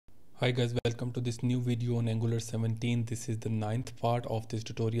Hi guys, welcome to this new video on Angular 17. This is the ninth part of this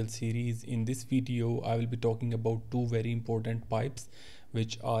tutorial series. In this video, I will be talking about two very important pipes,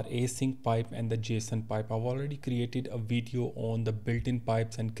 which are async pipe and the JSON pipe. I've already created a video on the built-in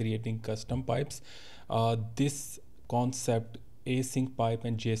pipes and creating custom pipes. This concept, async pipe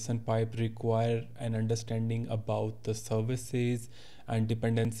and JSON pipe, require an understanding about the services and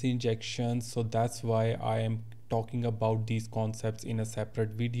dependency injections. So that's why I am talking about these concepts in a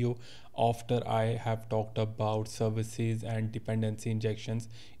separate video after I have talked about services and dependency injections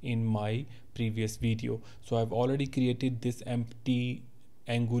in my previous video. So I've already created this empty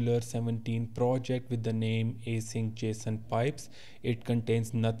Angular 17 project with the name async JSON pipes. It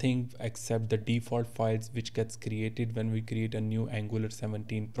contains nothing except the default files which gets created when we create a new Angular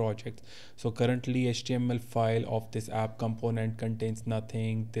 17 project. So currently HTML file of this app component contains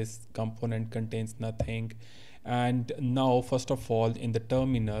nothing, this component contains nothing. And now first of all, in the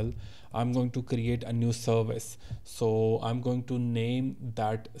terminal I'm going to create a new service. So I'm going to name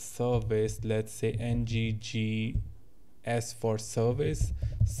that service, let's say nggs for services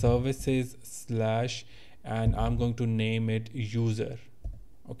slash, and I'm going to name it user.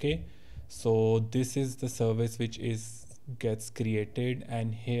 Okay, so this is the service which gets created,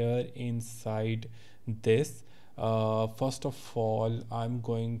 and here inside this, first of all I'm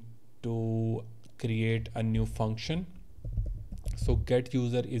going to create a new function. So get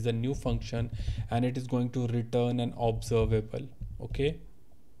user is a new function and it is going to return an observable. Okay,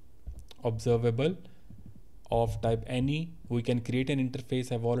 observable of type any. We can create an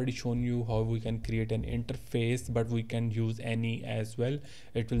interface. I've already shown you how we can create an interface, but we can use any as well.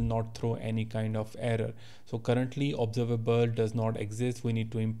 It will not throw any kind of error. So currently observable does not exist. We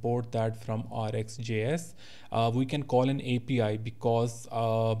need to import that from Next.js. We can call an API because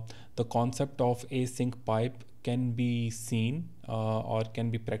the concept of async pipe can be seen or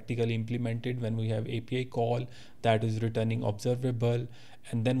can be practically implemented when we have API call that is returning observable,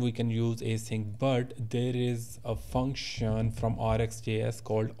 and then we can use async. But there is a function from Next.js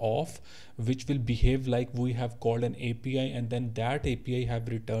called off, which will behave like we have called an API and then that API have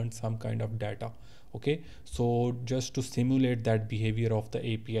returned some kind of data. Okay, so just to simulate that behavior of the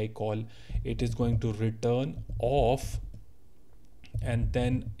API call, it is going to return off and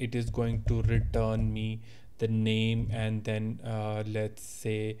then it is going to return me the name and then let's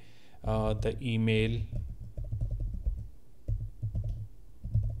say the email.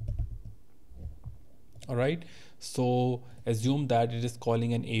 All right, so assume that it is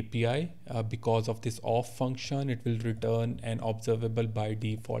calling an API. Because of this off function, it will return an observable by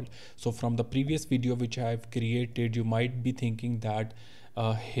default. So from the previous video which I have created, you might be thinking that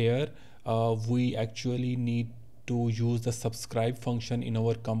here we actually need to use the subscribe function in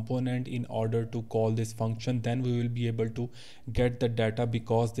our component in order to call this function. Then we will be able to get the data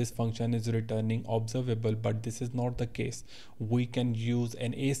because this function is returning observable. But this is not the case. We can use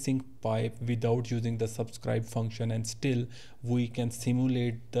an async pipe without using the subscribe function, and still we can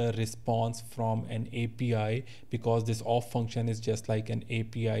simulate the response from an API because this off function is just like an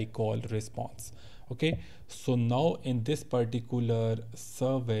API call response. Okay, so now in this particular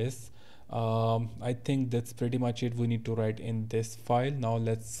service, I think that's pretty much it we need to write in this file. Now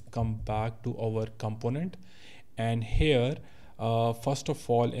let's come back to our component, and here first of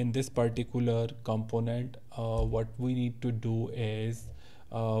all in this particular component, what we need to do is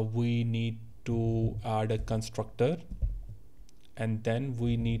we need to add a constructor, and then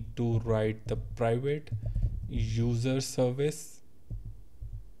we need to write the private user service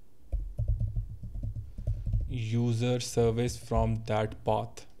from that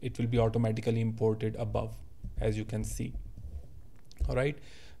path. It will be automatically imported above, as you can see. All right,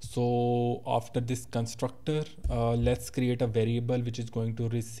 so after this constructor, let's create a variable which is going to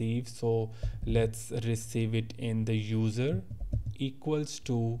receive. So let's receive it in the user equals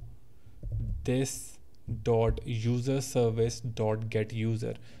to this dot user service dot get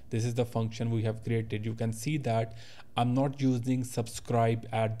user. This is the function we have created. You can see that I'm not using subscribe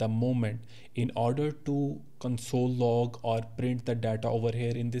at the moment. In order to console log or print the data over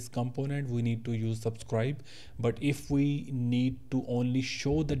here in this component, we need to use subscribe. But if we need to only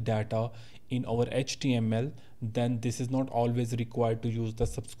show the data in our HTML, then this is not always required to use the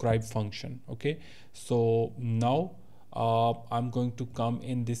subscribe function. Okay, so now I'm going to come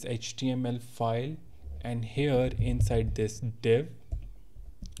in this HTML file, and here inside this div,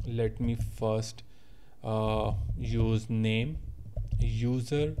 let me first use name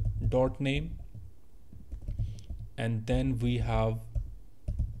user dot name, and then we have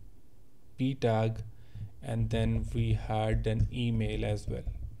p tag, and then we had an email as well,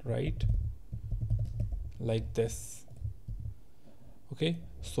 right? Like this. Okay,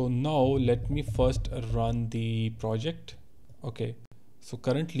 so now let me first run the project. Okay, so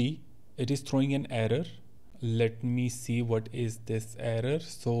currently it is throwing an error. Let me see what is this error.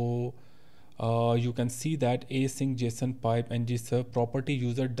 So you can see that async JSON pipe and gserv property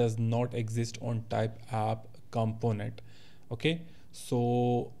user does not exist on type app component. Okay,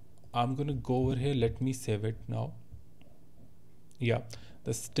 so I'm gonna go over here. Let me save it now. Yeah,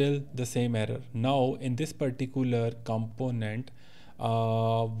 the still the same error. Now in this particular component,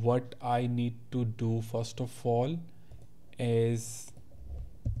 what I need to do first of all is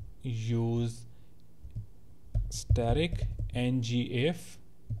use static ngif,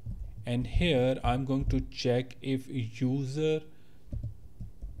 and here I'm going to check if user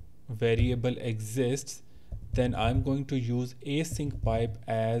variable exists. Then I'm going to use async pipe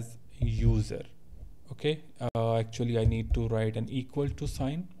as user. Okay, actually I need to write an equal to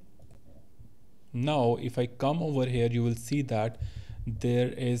sign. Now if I come over here, you will see that there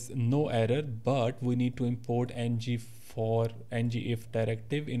is no error, but we need to import ngif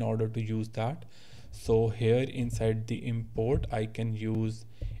directive in order to use that. So here inside the import I can use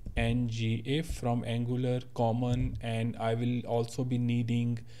ngif from Angular common, and I will also be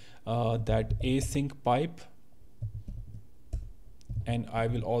needing that async pipe, and I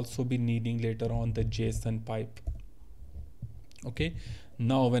will also be needing later on the JSON pipe. Okay,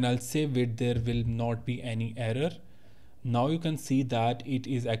 now when I'll save it, there will not be any error. Now you can see that it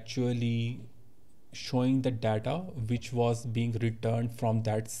is actually showing the data which was being returned from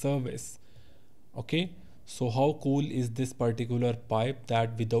that service. Okay, so how cool is this particular pipe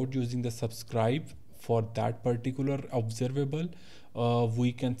that without using the subscribe for that particular observable,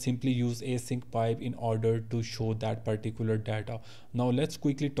 we can simply use async pipe in order to show that particular data. Now let's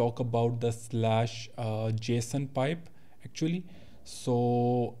quickly talk about the slash JSON pipe actually.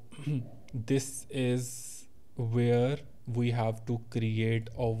 So this is where we have to create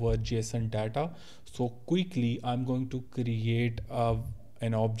our JSON data. So quickly I'm going to create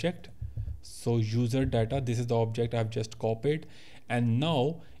an object. So user data, this is the object I've just copied, and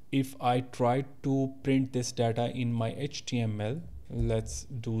now if I try to print this data in my HTML, let's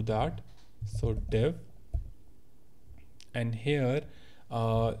do that. So div, and here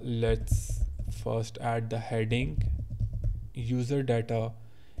let's first add the heading user data,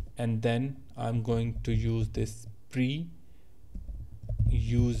 and then I'm going to use this pre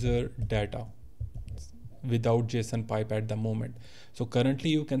user data without JSON pipe at the moment. So currently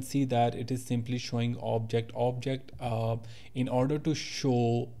you can see that it is simply showing object. In order to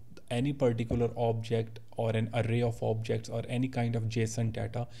show any particular object or an array of objects or any kind of JSON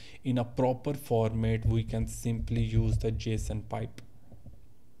data in a proper format, we can simply use the JSON pipe.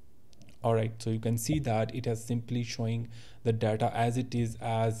 Alright, so you can see that it is simply showing the data as it is,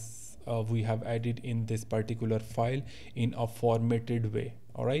 as we have added in this particular file in a formatted way.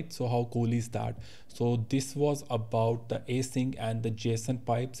 Alright, so how cool is that? So this was about the async and the JSON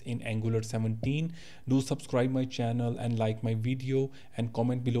pipes in Angular 17. Do subscribe my channel and like my video, and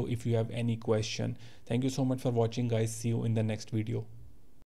comment below if you have any question. Thank you so much for watching guys. See you in the next video.